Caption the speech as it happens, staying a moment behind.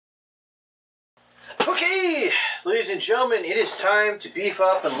Ladies and gentlemen, it is time to beef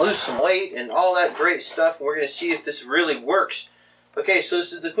up and lose some weight and all that great stuff. And we're going to see if this really works. Okay, so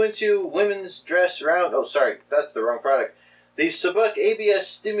this is the Quincy Women's Dress Round. Oh, sorry, that's the wrong product. The Subok ABS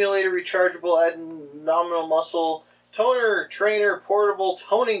Stimulator Rechargeable Abdominal Muscle Toner Trainer Portable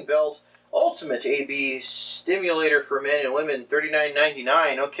Toning Belt Ultimate AB Stimulator for men and women,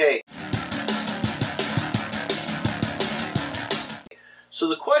 $39.99. Okay. So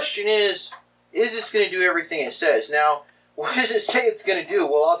the question is this going to do everything it says? Now, what does it say it's going to do?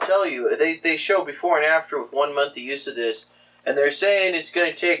 Well, I'll tell you. They show before and after with 1 month of use of this. And they're saying it's going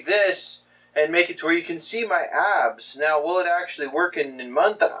to take this and make it to where you can see my abs. Now, will it actually work in a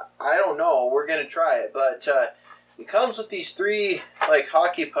month? I don't know. We're going to try it. But it comes with these 3 like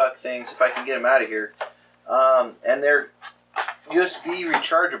hockey puck things, if I can get them out of here. And they're USB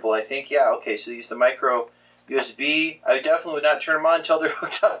rechargeable, I think. Yeah, okay, so use the micro USB. I definitely would not turn them on until they're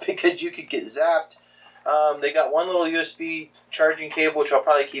hooked up because you could get zapped. They got one little USB charging cable, which I'll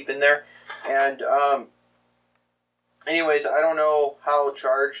probably keep in there. And anyways, I don't know how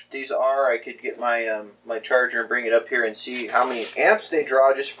charged these are. I could get my my charger and bring it up here and see how many amps they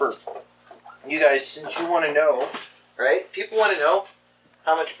draw, just for you guys, since you want to know, right? People want to know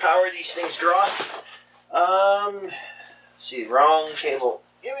how much power these things draw. Let's see, wrong cable.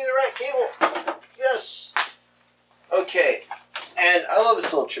 Give me the right cable. Yes. Okay. And I love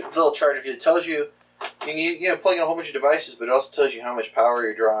this little charger because it tells you, you can plug in a whole bunch of devices, but it also tells you how much power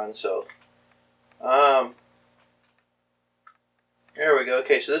you're drawing. So, there we go.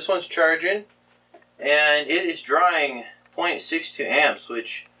 Okay, so this one's charging, and it is drawing 0.62 amps,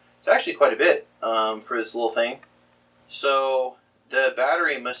 which is actually quite a bit for this little thing. So the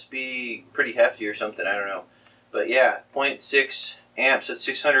battery must be pretty hefty or something. I don't know, but yeah, 0.6 amps. That's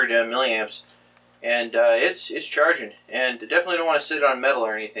 600 milliamps, and it's charging. And I definitely don't want to sit it on metal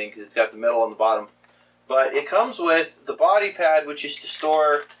or anything because it's got the metal on the bottom. But it comes with the body pad, which is to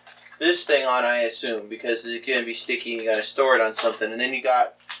store this thing on, I assume, because it's going to be sticky and you got to store it on something. And then you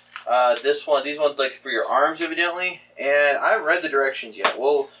got this one. These ones like for your arms, evidently. And I haven't read the directions yet.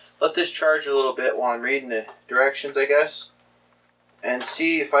 We'll let this charge a little bit while I'm reading the directions, I guess, and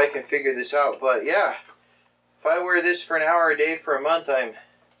see if I can figure this out. But yeah, if I wear this for an hour a day for a month, I'm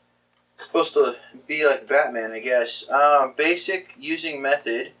supposed to be like Batman, I guess. Basic using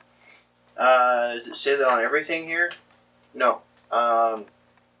method. Does it say that on everything here? No.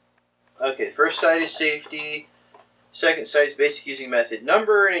 Okay, first side is safety. Second side is basic using method.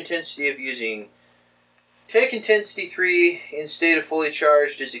 Number and intensity of using. Take intensity 3 in state of fully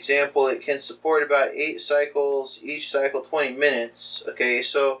charged as example. It can support about 8 cycles, each cycle 20 minutes. Okay,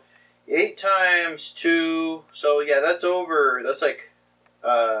 so 8 times 2. So yeah, that's like,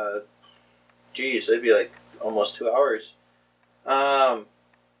 geez, that'd be like almost 2 hours.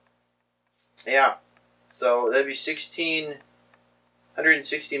 Yeah, so that'd be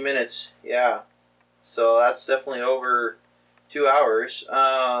 160 minutes. Yeah, so that's definitely over 2 hours.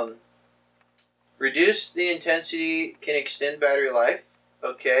 Reduce the intensity can extend battery life.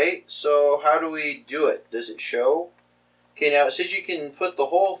 Okay, so how do we do it? Does it show? Okay, now it says you can put the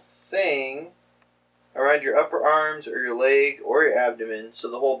whole thing around your upper arms or your leg or your abdomen, so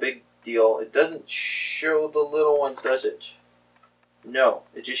the whole big deal. It doesn't show the little ones, does it? No,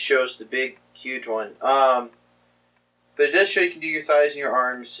 it just shows the big, huge one. But it does show you can do your thighs and your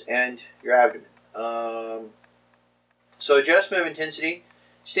arms and your abdomen. So adjustment of intensity.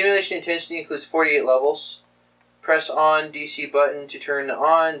 Stimulation intensity includes 48 levels. Press on DC button to turn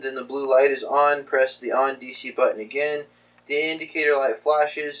on. Then the blue light is on. Press the on DC button again. The indicator light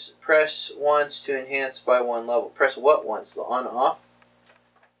flashes. Press once to enhance by 1 level. Press what once? The on off.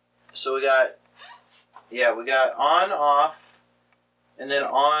 So we got on off. And then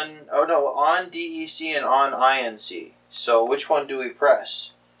on DEC and on INC. So which one do we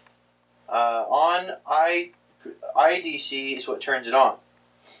press? On IDC is what turns it on.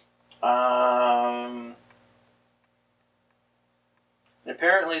 And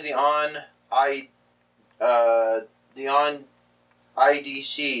apparently the on IDC,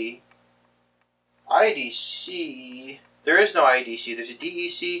 there is no IDC. There's a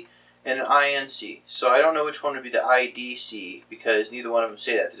DEC and an INC. So I don't know which one would be the IDC because neither one of them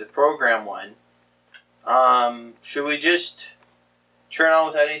say that. There's a program one. Should we just turn on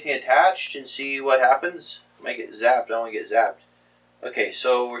without anything attached and see what happens? I might get zapped. I don't want to get zapped. Okay,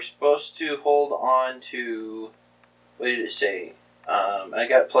 so we're supposed to hold on to, what did it say? I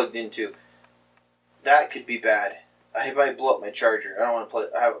got it plugged into. That could be bad. I might blow up my charger. I don't want to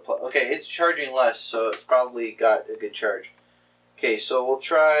have it plugged. Okay, it's charging less, so it's probably got a good charge. Okay, so we'll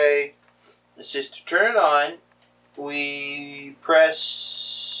try, it says to turn it on, we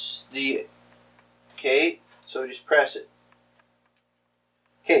press the, okay, So just press it.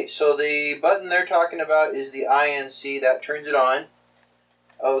 Okay, so the button they're talking about is the INC. That turns it on.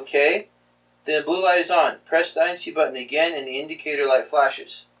 Okay. The blue light is on. Press the INC button again and the indicator light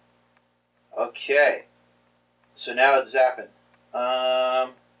flashes. Okay. So now it's zapping.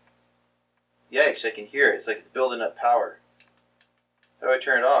 Yikes, I can hear it. It's like it's building up power. How do I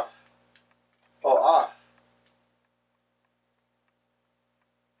turn it off? Oh, off.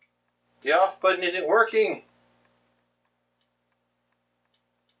 The off button isn't working.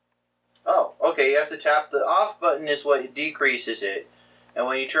 Oh, okay, you have to tap the off button is what decreases it. And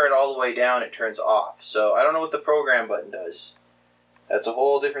when you turn it all the way down, it turns off. So I don't know what the program button does. That's a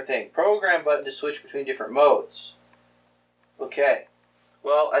whole different thing. Program button to switch between different modes. Okay.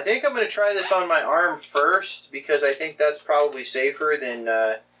 Well, I think I'm going to try this on my arm first because I think that's probably safer than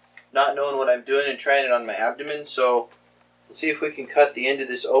not knowing what I'm doing and trying it on my abdomen. So let's see if we can cut the end of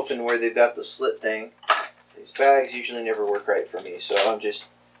this open where they've got the slit thing. These bags usually never work right for me, so I'm just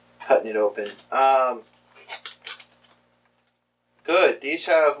cutting it open. Good. These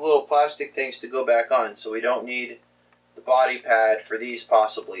have little plastic things to go back on, so we don't need the body pad for these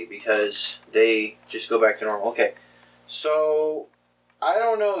possibly because they just go back to normal. Okay. So I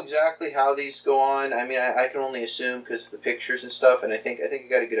don't know exactly how these go on. I mean, I can only assume because of the pictures and stuff, and I think I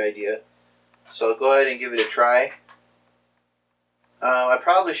got a good idea. So I'll go ahead and give it a try. I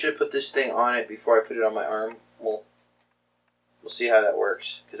probably should have put this thing on it before I put it on my arm. We'll see how that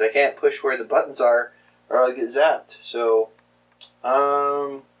works because I can't push where the buttons are or I'll get zapped. So,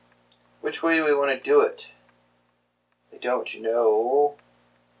 which way do we want to do it? I don't know.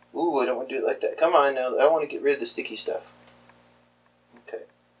 Ooh, I don't want to do it like that. Come on now. I don't want to get rid of the sticky stuff. Okay.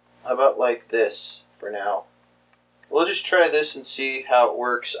 How about like this for now? We'll just try this and see how it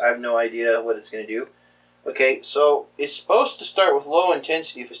works. I have no idea what it's going to do. Okay, so it's supposed to start with low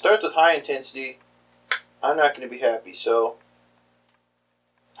intensity. If it starts with high intensity, I'm not going to be happy. So,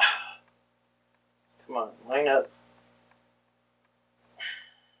 come on, line up.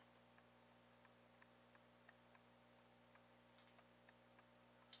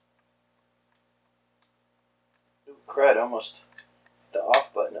 Ooh, crud, almost the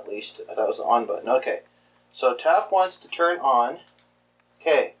off button at least. I thought it was the on button. Okay, so tap once to turn on.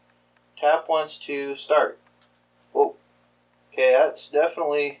 Okay. Tap once to start. Whoa. Okay, that's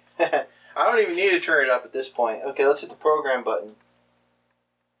definitely... I don't even need to turn it up at this point. Okay, let's hit the program button.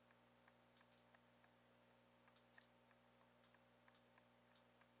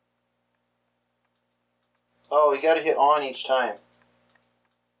 Oh, you got to hit on each time.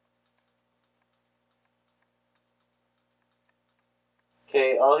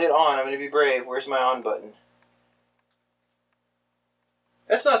 Okay, I'll hit on. I'm going to be brave. Where's my on button?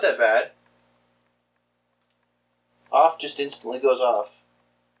 That's not that bad. Off just instantly goes off.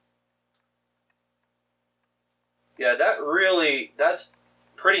 Yeah, that's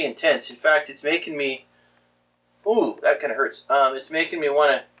pretty intense. In fact, it's making me, ooh, that kind of hurts. It's making me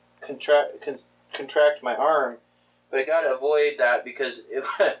want to contract my arm, but I got to avoid that because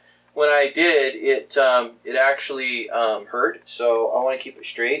when I did, it actually hurt, so I want to keep it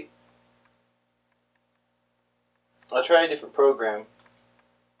straight. I'll try a different program.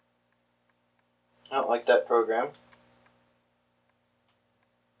 I don't like that program.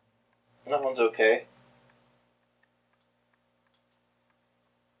 That one's okay.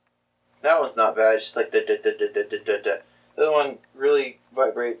 That one's not bad. It's just like da da da da da da da da. The other one really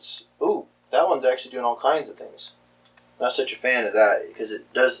vibrates. Ooh, that one's actually doing all kinds of things. Not such a fan of that because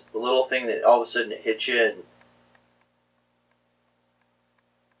it does the little thing that all of a sudden it hits you and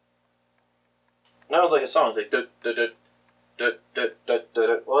that was like a song. It's like da da da.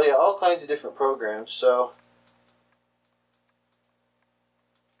 Well, yeah, all kinds of different programs, so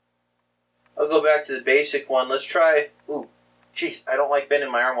I'll go back to the basic one. Let's try, ooh, jeez, I don't like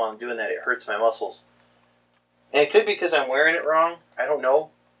bending my arm while I'm doing that. It hurts my muscles. And it could be because I'm wearing it wrong. I don't know.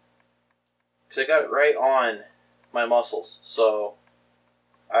 Because I got it right on my muscles, so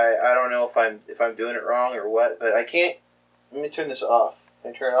I don't know if I'm doing it wrong or what, but I can't, let me turn this off.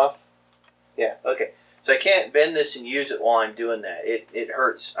 Can I turn it off? Yeah, okay. So I can't bend this and use it while I'm doing that. It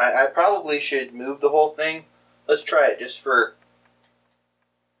hurts. I probably should move the whole thing. Let's try it just for...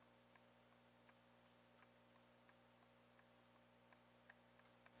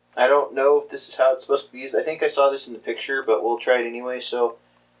 I don't know if this is how it's supposed to be used. I think I saw this in the picture, but we'll try it anyway. So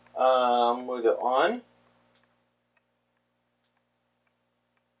we'll go on.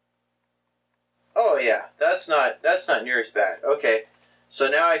 Oh yeah, that's not near as bad. Okay, so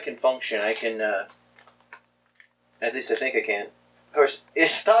now I can function. I can... at least I think I can. Of course,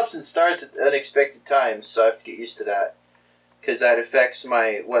 it stops and starts at unexpected times, so I have to get used to that, because that affects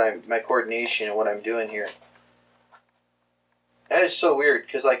my coordination and what I'm doing here. That is so weird,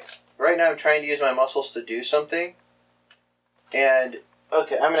 because like right now I'm trying to use my muscles to do something, and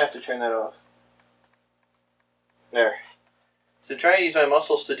okay, I'm gonna have to turn that off. There. So I'm trying to use my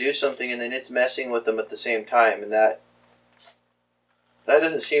muscles to do something, and then it's messing with them at the same time, and that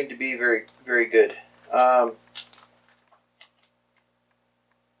doesn't seem to be very, very good.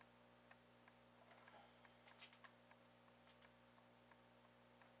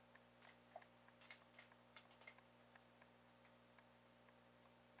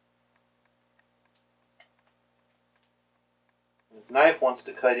 The knife wants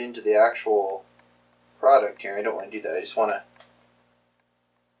to cut into the actual product here. I don't want to do that. I just want to...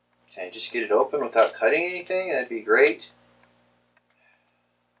 Can I just get it open without cutting anything? That'd be great.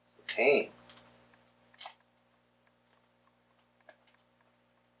 Pain.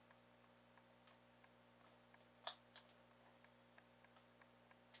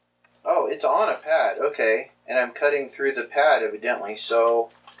 Oh, it's on a pad. Okay. And I'm cutting through the pad, evidently. So,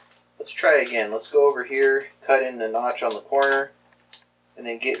 let's try again. Let's go over here, cut in the notch on the corner, and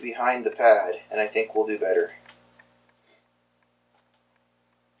then get behind the pad. And I think we'll do better.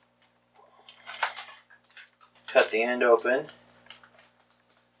 Cut the end open.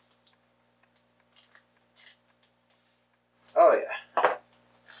 Oh yeah.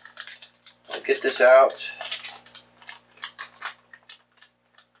 I'll get this out.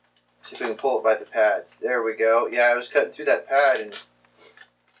 See if we can pull it by the pad. There we go. Yeah, I was cutting through that pad and...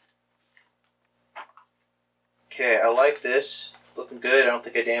 Okay, I like this. Looking good. I don't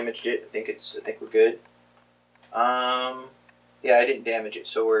think I damaged it. I think we're good. Yeah, I didn't damage it,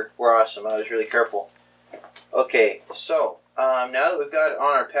 so we're awesome. I was really careful. Okay, so now that we've got it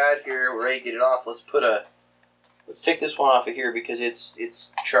on our pad here, we're ready to get it off. Let's take this one off of here because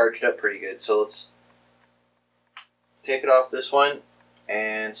it's charged up pretty good. So let's take it off this one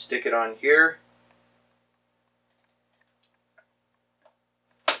and stick it on here.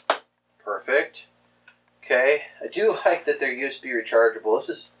 Perfect. Okay, I do like that they're USB rechargeable.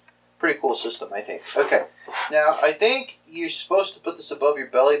 This is a pretty cool system, I think. Okay, now I think you're supposed to put this above your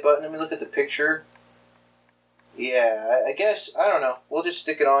belly button. Let me look at the picture. Yeah, I guess, I don't know. We'll just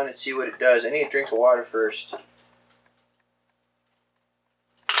stick it on and see what it does. I need a drink of water first.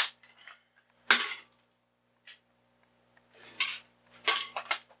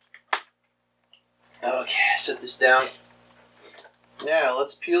 Okay, set this down. Now,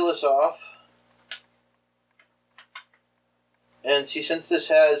 let's peel this off. And see, since this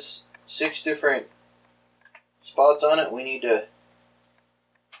has 6 different spots on it, we need to...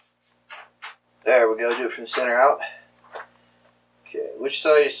 There we go, do it from the center out. Okay, which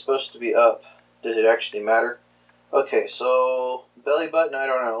side is supposed to be up? Does it actually matter? Okay, so belly button, I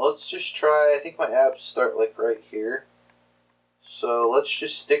don't know. Let's just try, I think my abs start like right here. So let's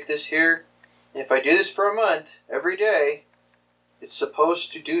just stick this here. And if I do this for a month, every day, it's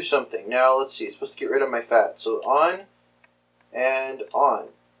supposed to do something. Now, let's see, it's supposed to get rid of my fat. So on and on.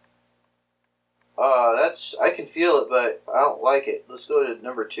 I can feel it, but I don't like it. Let's go to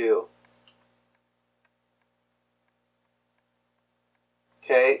number 2.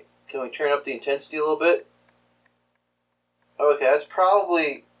 Okay, can we turn up the intensity a little bit? Okay, that's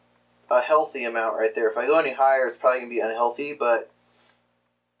probably a healthy amount right there. If I go any higher, it's probably going to be unhealthy, but...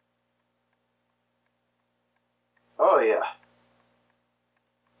 Oh, yeah.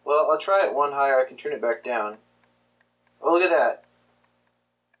 Well, I'll try it one higher. I can turn it back down. Oh, look at that.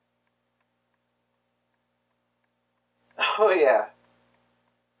 Oh, yeah.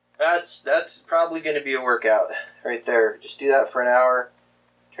 That's probably going to be a workout right there. Just do that for an hour.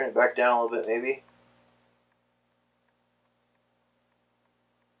 Turn it back down a little bit, maybe.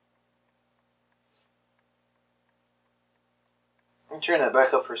 Let me turn that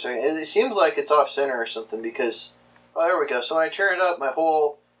back up for a second. It seems like it's off center or something because... Oh, there we go. So when I turn it up, my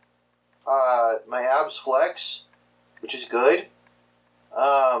whole... my abs flex, which is good.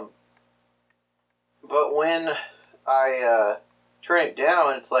 But when I turn it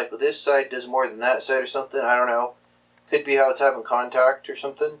down, it's like this side does more than that side or something. I don't know. Could be how it's having contact or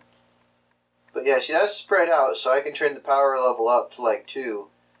something. But yeah, see, that's spread out, so I can turn the power level up to like 2.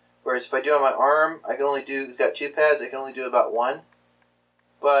 Whereas if I do on my arm, I can only do, it's got 2 pads, I can only do about 1.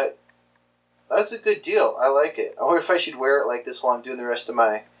 But that's a good deal. I like it. I wonder if I should wear it like this while I'm doing the rest of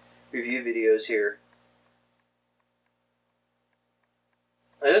my review videos here.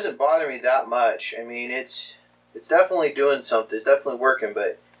 It doesn't bother me that much. I mean, it's definitely doing something. It's definitely working, but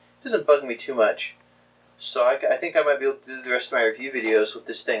it doesn't bug me too much. So I think I might be able to do the rest of my review videos with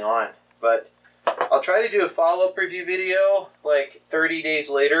this thing on. But I'll try to do a follow-up review video like 30 days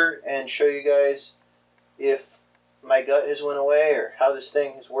later and show you guys if my gut has went away or how this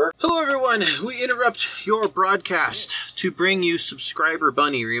thing has worked. Hello everyone, we interrupt your broadcast to bring you Subscriber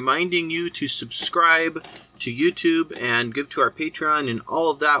Bunny, reminding you to subscribe to YouTube and give to our Patreon and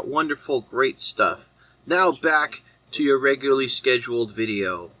all of that wonderful great stuff. Now back to your regularly scheduled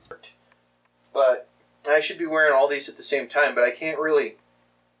video. But I should be wearing all these at the same time, but I can't really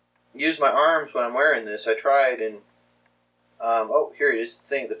use my arms when I'm wearing this. I tried and oh, here it is.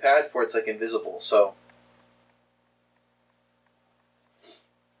 The pad for it's like invisible, so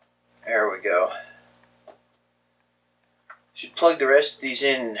there we go. Should plug the rest of these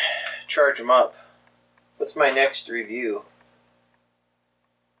in, charge them up. What's my next review?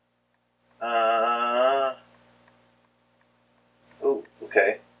 Oh,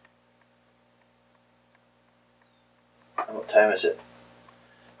 okay. What time is it?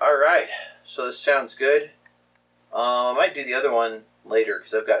 Alright, so this sounds good. I might do the other one later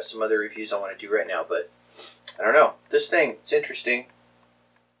because I've got some other reviews I want to do right now, but I don't know. This thing, it's interesting.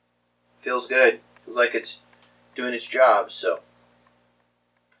 Feels good. Feels like it's doing its job, so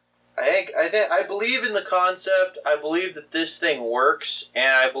I believe in the concept. I believe that this thing works,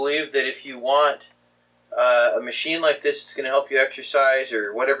 and I believe that if you want a machine like this, it's going to help you exercise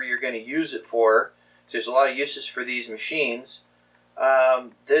or whatever you're going to use it for. There's a lot of uses for these machines.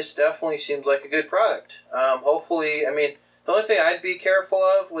 This definitely seems like a good product. Hopefully, I mean, the only thing I'd be careful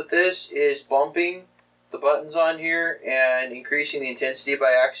of with this is bumping the buttons on here and increasing the intensity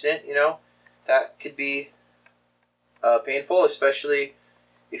by accident. You know, that could be painful, especially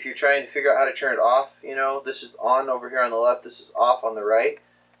if you're trying to figure out how to turn it off. You know, this is on over here on the left, this is off on the right.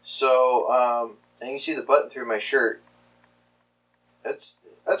 So, and you can see the button through my shirt. That's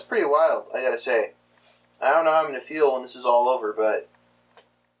pretty wild, I gotta say. I don't know how I'm gonna feel when this is all over, but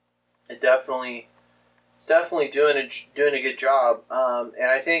it's definitely doing a good job. And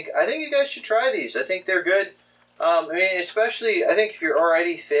I think you guys should try these. I think they're good. I mean, especially I think if you're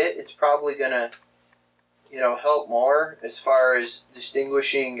already fit, it's probably gonna, you know, help more as far as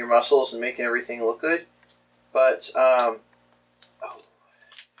distinguishing your muscles and making everything look good. But oh,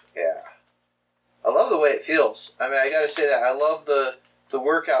 yeah, I love the way it feels. I mean, I gotta say that I love the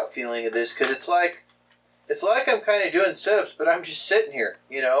workout feeling of this, because it's like I'm kind of doing sit-ups, but I'm just sitting here,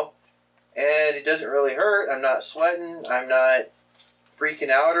 you know, and it doesn't really hurt. I'm not sweating. I'm not freaking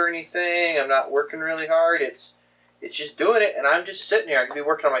out or anything. I'm not working really hard. It's just doing it, and I'm just sitting here. I could be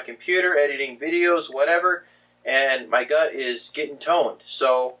working on my computer, editing videos, whatever, and my gut is getting toned.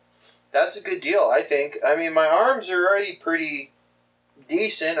 So that's a good deal, I think. I mean, my arms are already pretty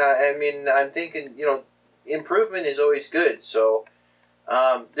decent. I mean, I'm thinking, you know, improvement is always good. So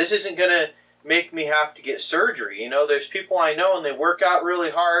this isn't going to make me have to get surgery. You know, there's people I know and they work out really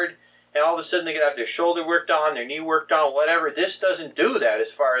hard and all of a sudden they get have their shoulder worked on, their knee worked on, whatever. This doesn't do that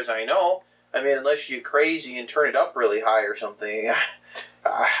as far as I know. I mean, unless you get crazy and turn it up really high or something.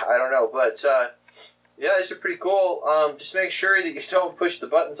 I don't know. But yeah, these are pretty cool. Just make sure that you don't push the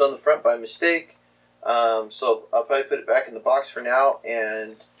buttons on the front by mistake. So I'll probably put it back in the box for now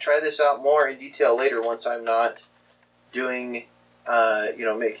and try this out more in detail later once I'm not doing you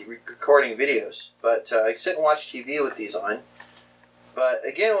know, recording videos. But I sit and watch TV with these on. But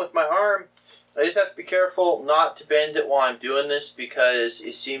again, with my arm, I just have to be careful not to bend it while I'm doing this because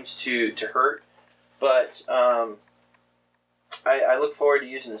it seems to hurt. But I look forward to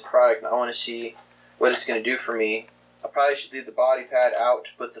using this product, and I want to see what it's going to do for me. I probably should leave the body pad out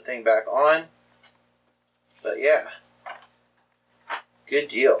to put the thing back on. But yeah, good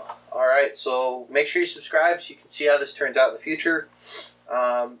deal. Alright, so make sure you subscribe so you can see how this turns out in the future.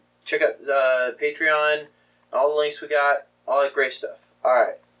 Check out Patreon, all the links we got, all that great stuff.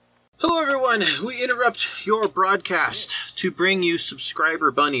 Alright. Hello everyone, we interrupt your broadcast to bring you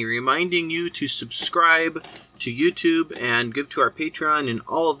Subscriber Bunny, reminding you to subscribe to YouTube and give to our Patreon and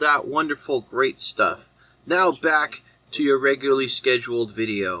all of that wonderful great stuff. Now back to your regularly scheduled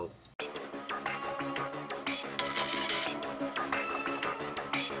video.